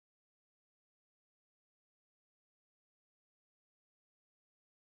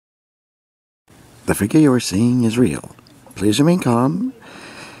The figure you are seeing is real. Please remain calm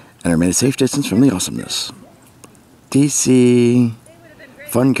and remain a safe distance from the awesomeness. DC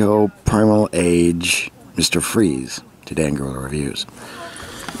Funko Primal Age Mr. Freeze, today in Guerrilla Reviews.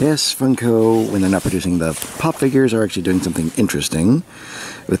 Yes, Funko, when they're not producing the pop figures, are actually doing something interesting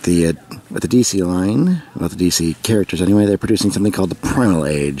with the DC line, with the DC characters anyway. They're producing something called the Primal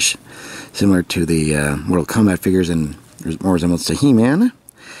Age, similar to the Mortal Kombat figures and more resemblance to He-Man.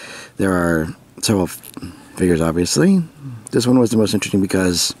 There are several figures, obviously. This one was the most interesting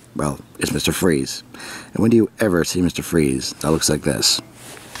because, well, it's Mr. Freeze. And when do you ever see Mr. Freeze that looks like this?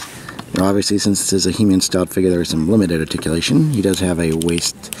 Now, obviously, since this is a He-Man styled figure, there is some limited articulation. He does have a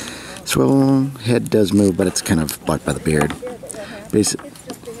waist swivel, head does move, but it's kind of blocked by the beard. Basic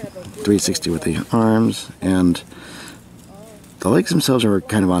 360 with the arms, and the legs themselves are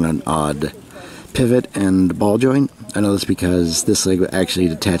kind of on an odd pivot and ball joint. I know this because this leg would actually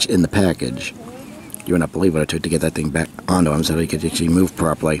detach in the package. You would not believe what it took to get that thing back onto him so he could actually move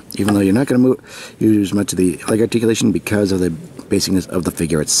properly. Even though you're not going to use much of the leg articulation because of the basicness of the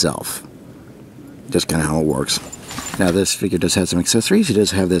figure itself. Just kind of how it works. Now this figure does have some accessories. He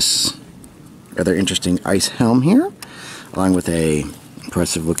does have this rather interesting ice helm here, along with a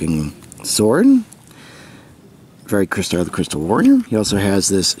impressive looking sword. Very Crystal the Crystal Warrior. He also has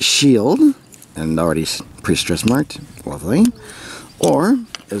this shield, and already pre-stress marked. Lovely. Or,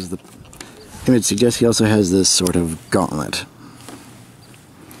 as the image suggests, he also has this sort of gauntlet.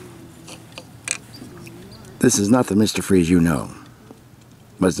 This is not the Mr. Freeze you know,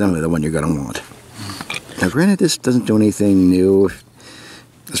 but it's definitely the one you're going to want. Now granted, this doesn't do anything new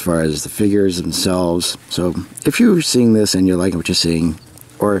as far as the figures themselves, so if you're seeing this and you're liking what you're seeing,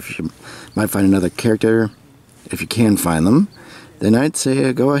 or if you might find another character, if you can find them, then I'd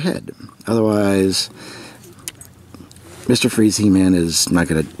say go ahead. Otherwise, Mr. Freeze He-Man is not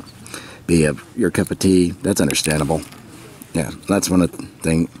going to be your cup of tea. That's understandable. Yeah, that's one of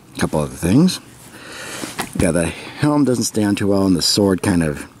the couple other things. Yeah, the helm doesn't stay on too well, and the sword kind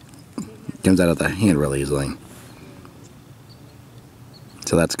of comes out of the hand really easily.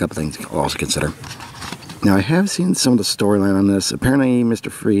 So that's a couple things to also consider. Now, I have seen some of the storyline on this. Apparently, Mr.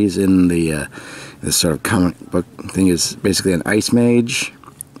 Freeze in the this sort of comic book thing is basically an ice mage.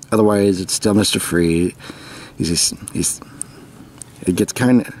 Otherwise, it's still Mr. Freeze. It gets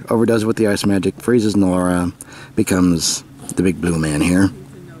kind of overdoes with the ice magic, freezes Nora, becomes the big blue man here.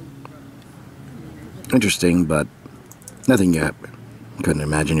 Interesting, but nothing you couldn't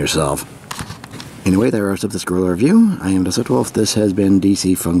imagine yourself. Anyway, that wraps up this Guerrilla review. I am Deceptiwolf. This has been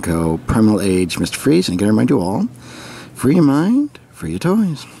DC Funko Primal Age Mr. Freeze, and again, I remind you all, free your mind, free your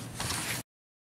toys.